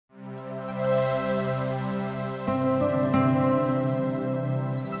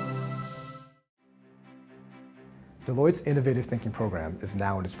Deloitte's Innovative Thinking program is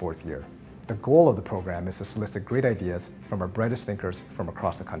now in its 4th year. The goal of the program is to solicit great ideas from our brightest thinkers from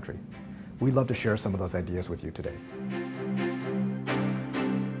across the country. We'd love to share some of those ideas with you today.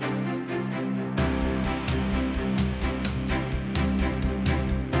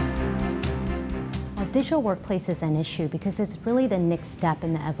 Digital workplace is an issue because it's really the next step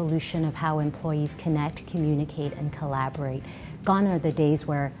in the evolution of how employees connect, communicate, and collaborate. Gone are the days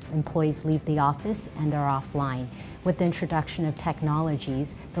where employees leave the office and they're offline. With the introduction of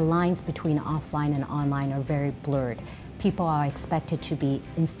technologies, the lines between offline and online are very blurred. People are expected to be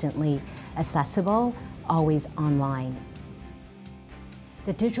instantly accessible, always online.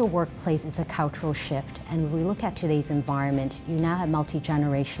 The digital workplace is a cultural shift, and when we look at today's environment, you now have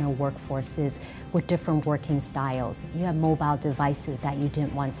multi-generational workforces with different working styles. You have mobile devices that you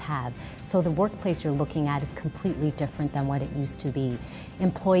didn't once have. So the workplace you're looking at is completely different than what it used to be.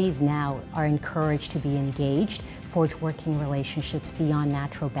 Employees now are encouraged to be engaged, forge working relationships beyond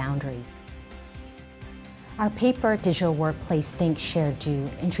natural boundaries. Our paper, Digital Workplace Think, Share, Do,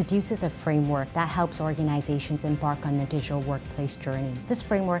 introduces a framework that helps organizations embark on the digital workplace journey. This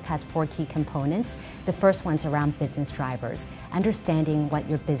framework has 4 key components. The first one's around business drivers, understanding what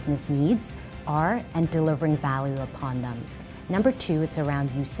your business needs are and delivering value upon them. Number 2, it's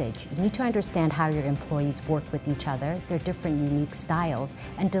around usage. You need to understand how your employees work with each other, their different unique styles,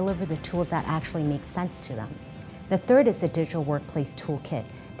 and deliver the tools that actually make sense to them. The third is the Digital Workplace Toolkit.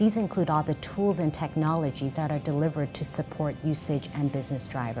 These include all the tools and technologies that are delivered to support usage and business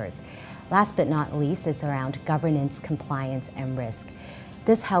drivers. Last but not least, it's around governance, compliance, and risk.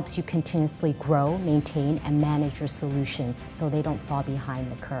 This helps you continuously grow, maintain, and manage your solutions so they don't fall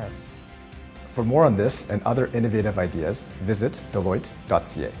behind the curve. For more on this and other innovative ideas, visit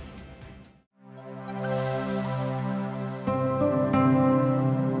Deloitte.ca.